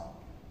house,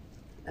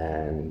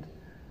 and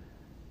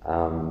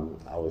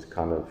I was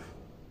kind of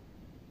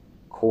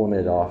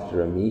cornered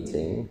after a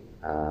meeting,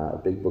 a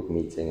big book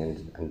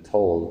meeting, and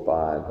told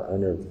by the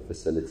owner of the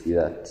facility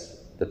that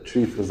the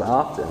truth was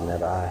out and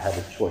that I had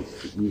a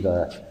choice to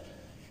either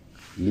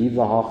leave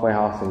the halfway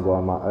house and go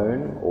on my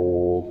own,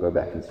 or go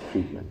back into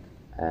treatment.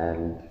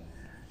 And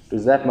it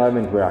was that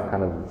moment where I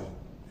kind of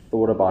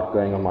thought about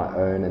going on my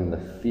own, and the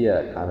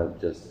fear kind of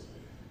just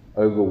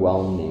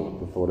overwhelmed me with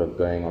the thought of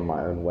going on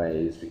my own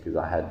ways, because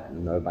I had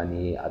no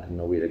money, I didn't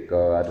know where to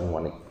go, I didn't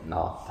want to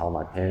now tell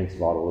my parents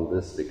about all of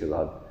this because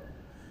I'd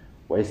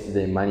wasted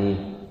their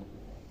money,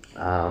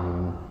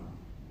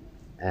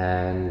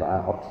 and I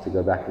opted to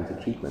go back into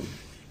treatment,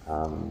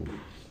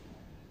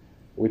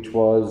 which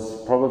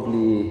was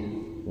probably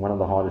one of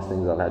the hardest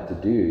things I've had to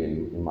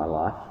do in my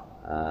life,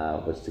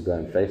 was to go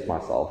and face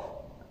myself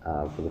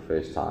for the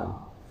first time.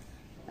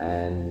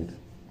 And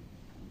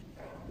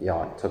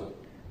yeah, it took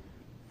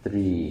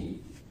 3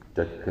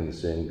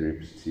 concern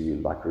groups to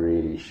like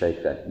really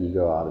shake that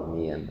ego out of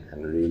me, and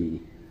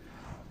really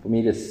for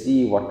me to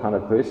see what kind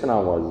of person I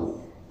was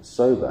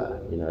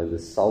sober, you know, the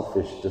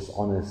selfish,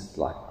 dishonest,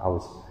 like I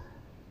was,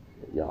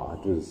 yeah,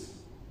 it was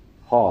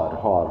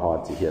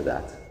hard to hear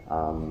that.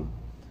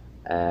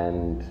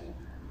 And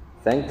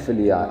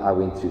thankfully I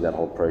went through that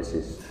whole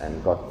process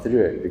and got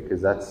through it,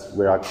 because that's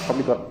where I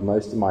probably got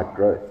most of my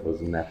growth,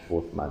 was in that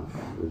 4th month.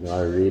 It was when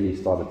I really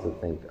started to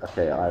think,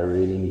 okay, I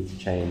really need to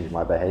change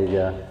my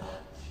behavior.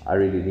 I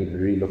really need to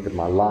relook at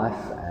my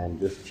life and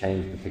just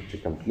change the picture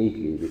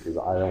completely, because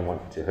I don't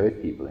want to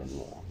hurt people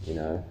anymore, you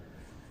know.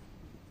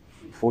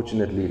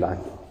 Fortunately, like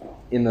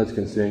in those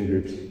concern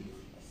groups,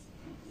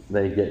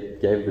 they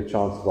gave the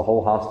chance to the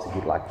whole house to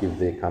give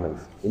their kind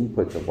of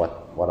input of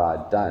what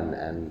I'd done,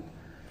 and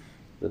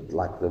the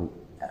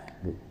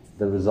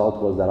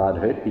result was that I'd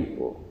hurt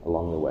people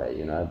along the way,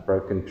 you know,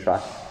 broken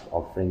trust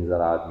of friends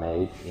that I'd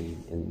made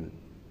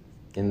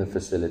in the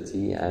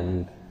facility,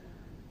 and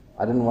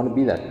I didn't want to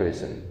be that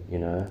person, you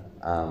know.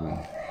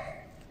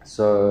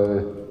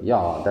 So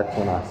yeah, that's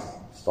when I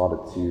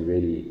started to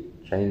really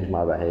change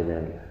my behavior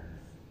and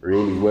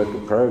really work a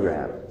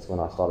program. It's when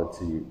I started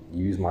to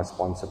use my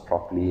sponsor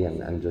properly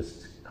and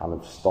just kind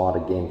of start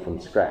again from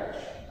scratch.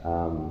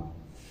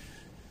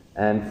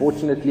 And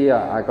fortunately,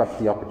 I got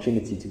the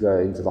opportunity to go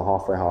into the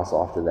halfway house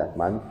after that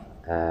month,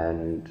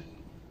 and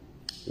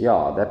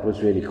yeah, that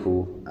was really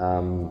cool.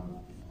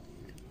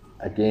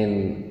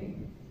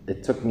 Again,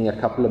 it took me a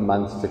couple of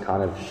months to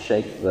kind of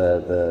shake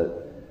the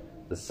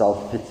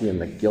self-pity and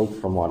the guilt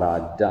from what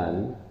I'd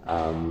done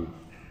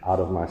out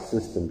of my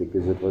system,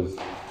 because it was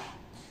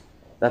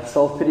that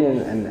self-pity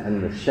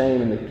and the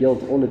shame and the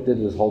guilt, all it did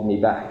was hold me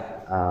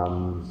back.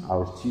 I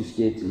was too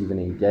scared to even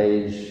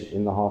engage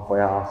in the halfway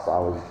house. I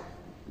was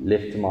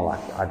left to my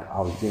life.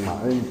 I was doing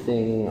my own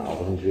thing. I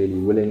wasn't really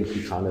willing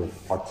to kind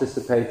of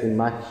participate in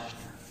much.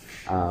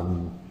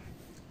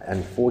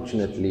 And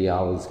fortunately,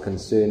 I was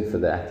concerned for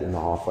that in the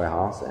halfway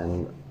house,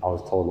 and I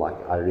was told like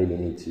I really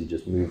need to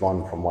just move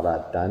on from what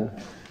I'd done.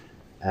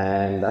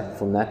 And that,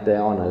 from that day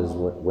on, is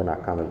when I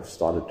kind of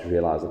started to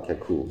realize, okay,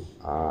 cool,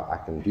 I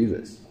can do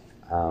this.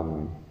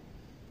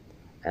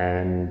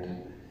 And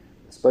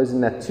I suppose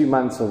in that 2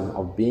 months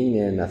of being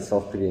there in that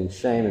self-pity and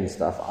shame and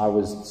stuff, I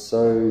was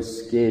so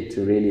scared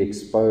to really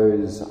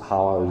expose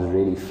how I was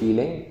really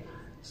feeling.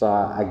 So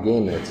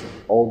again, it's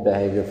old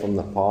behavior from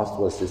the past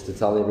was just to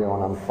tell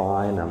everyone I'm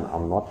fine,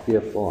 I'm not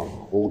fearful, I'm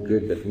all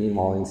good, but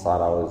meanwhile inside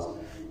I was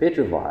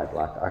petrified.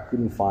 Like I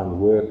couldn't find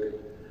work.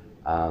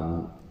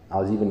 I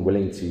was even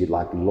willing to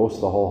lose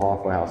the whole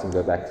halfway house and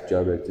go back to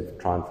Joburg to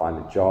try and find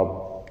a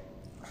job.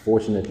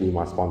 Fortunately,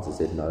 my sponsor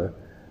said no.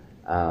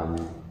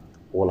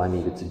 All I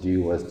needed to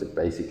do was to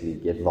basically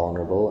get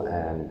vulnerable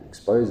and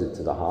expose it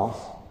to the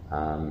house.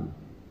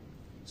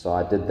 So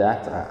I did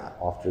that.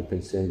 After a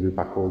concern group,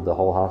 I called the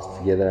whole house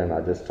together and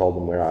I just told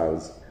them where I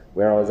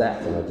was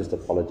at, and I just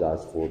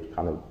apologized for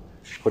kind of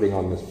putting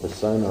on this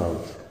persona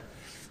of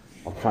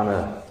trying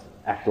to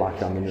act like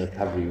I'm in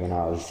recovery when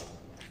I was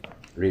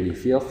really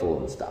fearful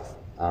and stuff.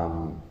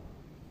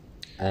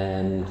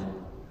 And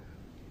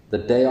the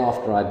day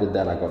after I did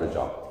that, I got a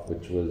job,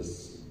 which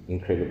was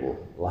incredible.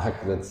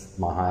 Like, that's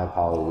my higher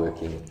power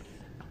working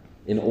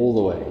in all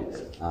the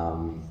ways.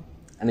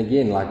 And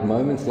again, like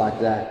moments like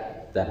that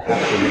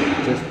happen,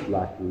 it just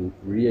like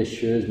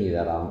reassures me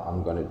that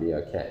I'm going to be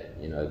okay.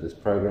 You know, this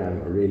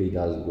program really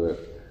does work.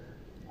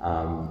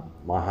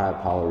 My higher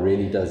power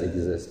really does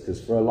exist,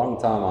 because for a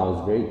long time I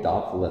was very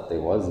doubtful that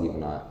there was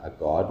even a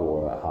God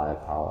or a higher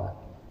power.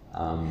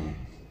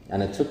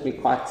 And it took me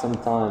quite some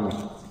time to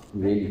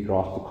really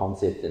grasp the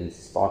concept and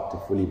start to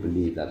fully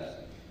believe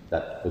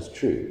that was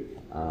true.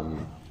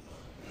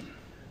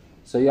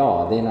 So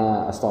yeah, then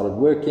I started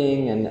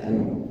working,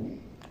 and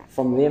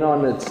from then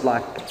on it's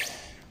like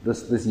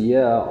this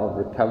year of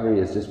recovery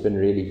has just been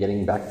really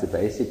getting back to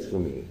basics for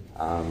me.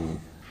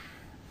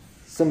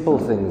 Simple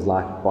things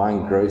like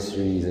buying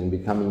groceries and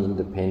becoming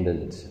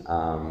independent,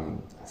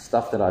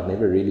 stuff that I'd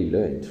never really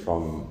learned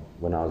from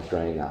when I was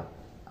growing up.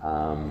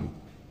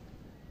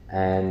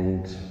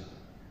 And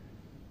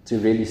to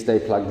really stay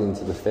plugged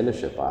into the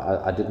fellowship.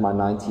 I did my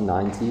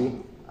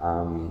 90-90,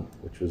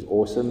 which was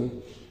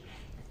awesome.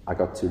 I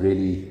got to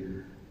really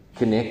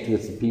connect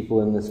with the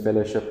people in this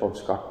fellowship of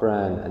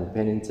Scottburgh and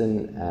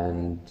Pennington,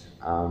 and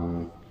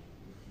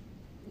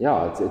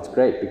yeah, it's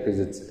great because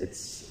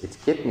it's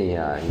kept me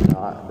here. You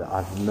know,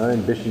 I've no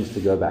ambitions to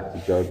go back to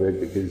Joburg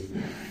because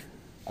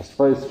I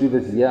suppose through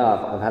this year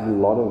I've had a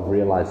lot of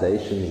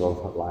realizations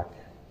of like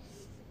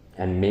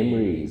and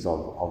memories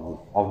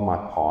of my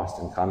past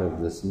and kind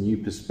of this new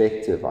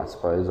perspective, I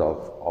suppose,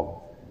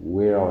 of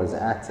where I was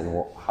at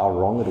and how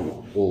wrong it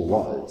all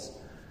was.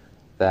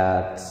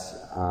 That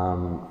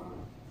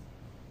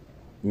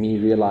me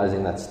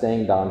realizing that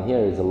staying down here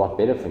is a lot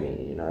better for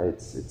me. You know,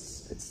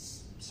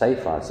 it's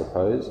safer, I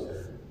suppose,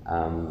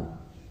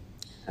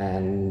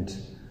 and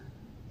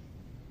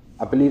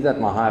I believe that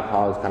my higher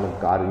powers kind of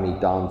guided me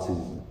down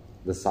to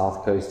the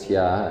South Coast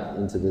here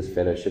into this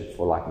fellowship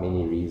for like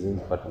many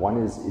reasons, but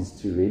one is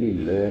to really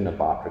learn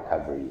about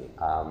recovery.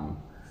 I'm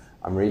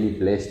really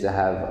blessed to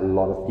have a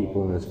lot of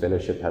people in this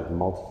fellowship have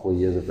multiple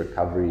years of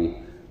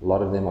recovery. A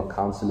lot of them are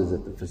counselors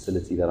at the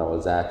facility that I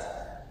was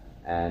at,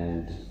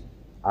 and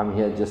I'm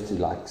here just to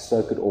like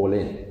soak it all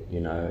in,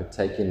 you know,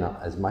 take in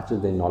as much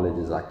of their knowledge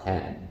as I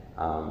can,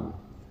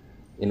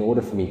 in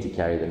order for me to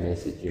carry the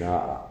message. You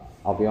know,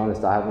 I'll be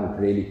honest, I haven't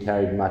really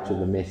carried much of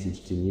the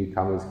message to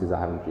newcomers because I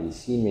haven't really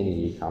seen many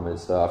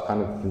newcomers. So I've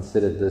kind of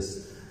considered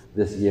this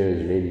year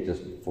is really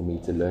just for me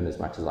to learn as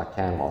much as I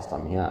can whilst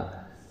I'm here.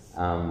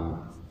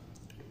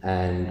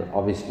 And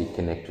obviously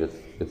connect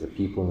with the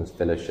people in this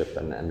fellowship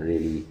and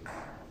really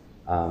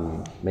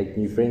make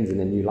new friends in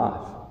a new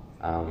life.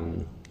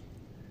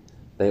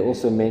 They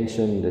also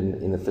mentioned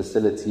in the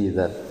facility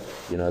that,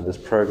 you know, this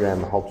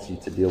program helps you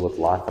to deal with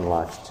life and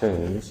life's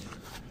terms.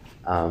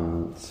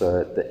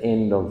 So at the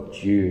end of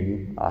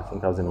June, I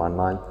think I was in my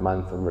 9th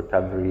month of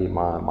recovery,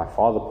 my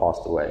father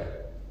passed away,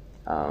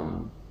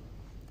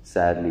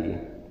 sadly,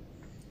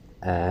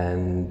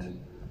 and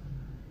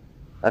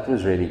that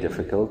was really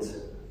difficult.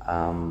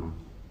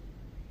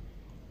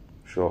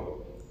 Sure.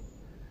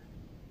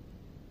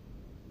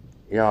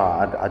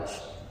 Yeah,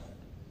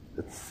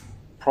 it's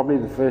probably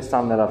the first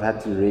time that I've had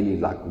to really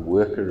like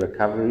work a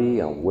recovery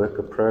and work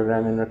a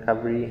program in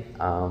recovery.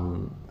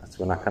 That's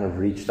when I kind of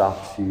reached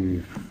out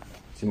to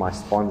my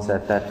sponsor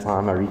at that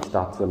time. I reached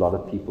out to a lot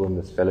of people in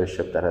this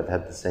fellowship that had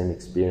had the same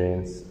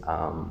experience,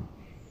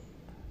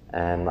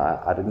 and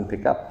I didn't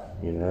pick up.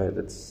 You know,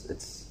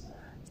 it's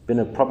been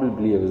it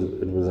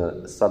was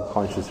a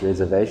subconscious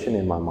reservation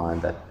in my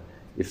mind that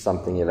if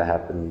something ever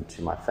happened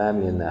to my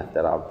family and that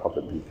I would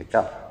probably pick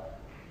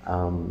up.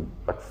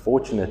 But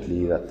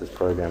fortunately, that this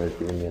program has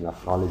given me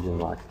enough knowledge in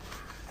life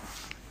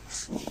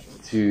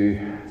to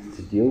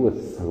deal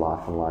with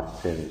life and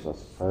life's terms, I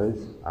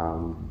suppose.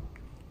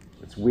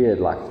 It's weird,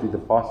 like through the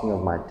passing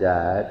of my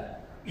dad,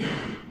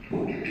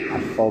 I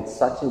felt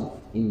such an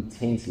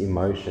intense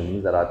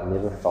emotion that I'd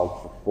never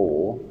felt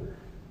before,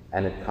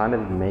 and it kind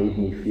of made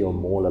me feel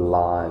more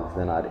alive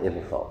than I'd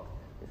ever felt,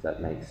 if that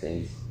makes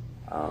sense.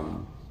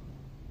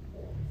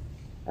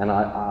 And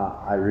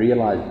I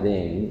realized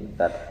then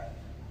that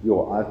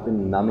I've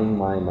been numbing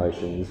my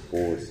emotions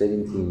for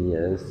 17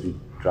 years through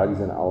drugs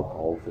and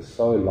alcohol for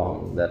so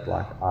long that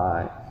like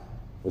I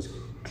was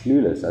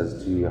clueless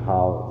as to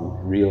how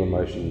real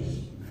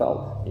emotions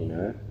felt, you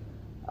know.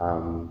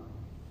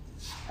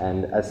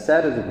 And as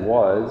sad as it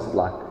was,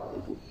 like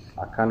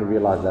I kind of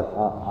realized that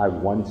I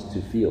want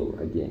to feel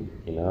again,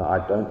 you know. I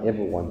don't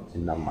ever want to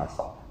numb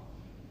myself.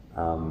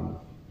 I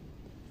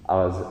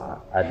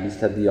at least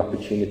had the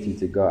opportunity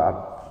to go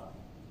up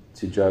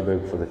to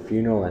Joburg for the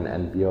funeral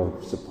and be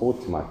of support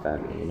to my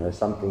family, you know,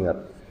 something that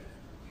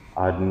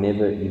I'd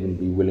never even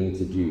be willing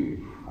to do.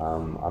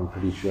 I'm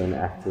pretty sure an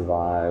active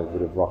I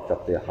would have rocked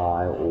up there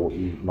high or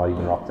not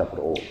even rocked up at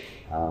all.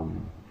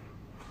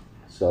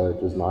 So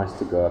it was nice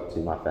to go up to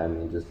my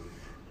family and just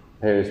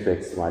pay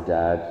respects to my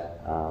dad,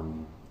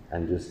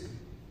 and just,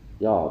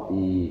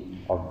 be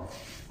of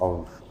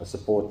a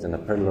support and a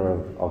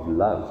pillar of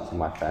love to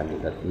my family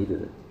that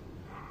needed it.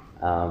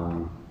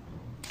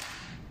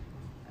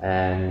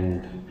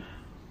 And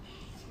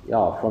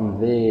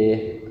from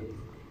there,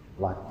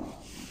 like,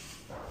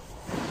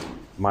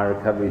 my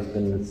recovery's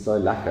been so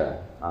lacquer,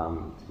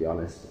 to be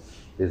honest.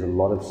 There's a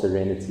lot of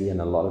serenity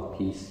and a lot of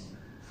peace.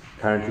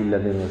 Currently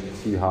living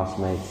with 2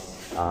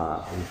 housemates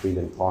in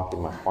Freedom Park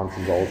in my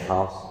sponsor's old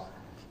house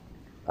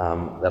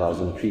that I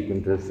was in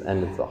treatment with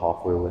and at the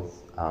halfway with.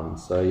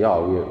 So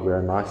we're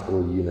a nice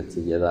little unit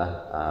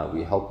together.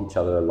 We help each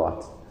other a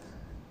lot.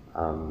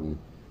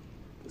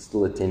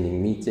 Still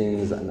attending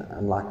meetings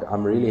and like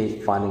I'm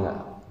really finding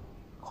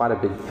quite a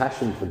big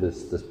passion for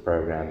this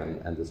program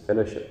and this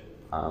fellowship,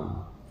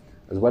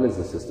 as well as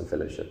the sister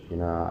fellowship. You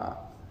know,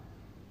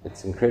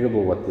 it's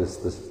incredible what this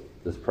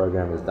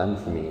program has done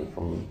for me.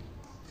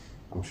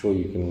 I'm sure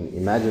you can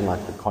imagine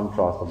like the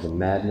contrast of the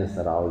madness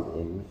that I was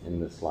in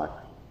this, like,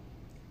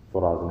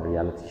 thought I was in a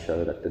reality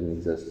show that didn't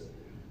exist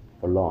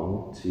for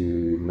long,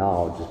 to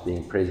now just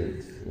being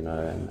present, you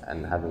know,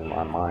 and having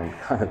my mind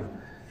kind of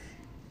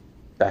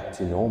back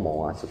to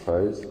normal, I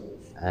suppose.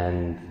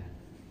 And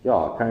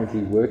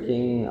currently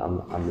working,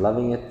 I'm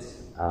loving it.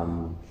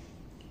 I'm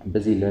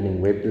busy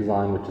learning web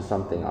design, which is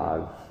something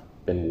I've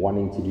been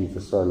wanting to do for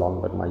so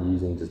long, but my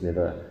using just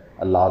never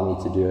allowed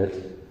me to do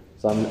it.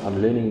 So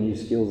I'm learning new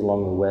skills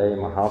along the way.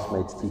 My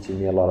housemate's teaching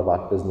me a lot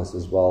about business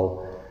as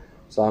well.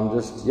 So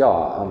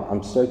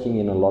I'm soaking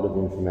in a lot of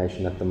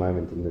information at the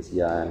moment in this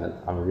year, and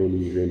I'm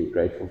really, really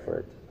grateful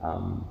for it.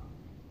 I'm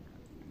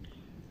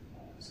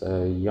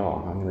going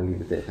to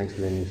leave it there. Thanks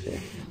for letting me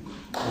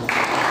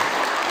share.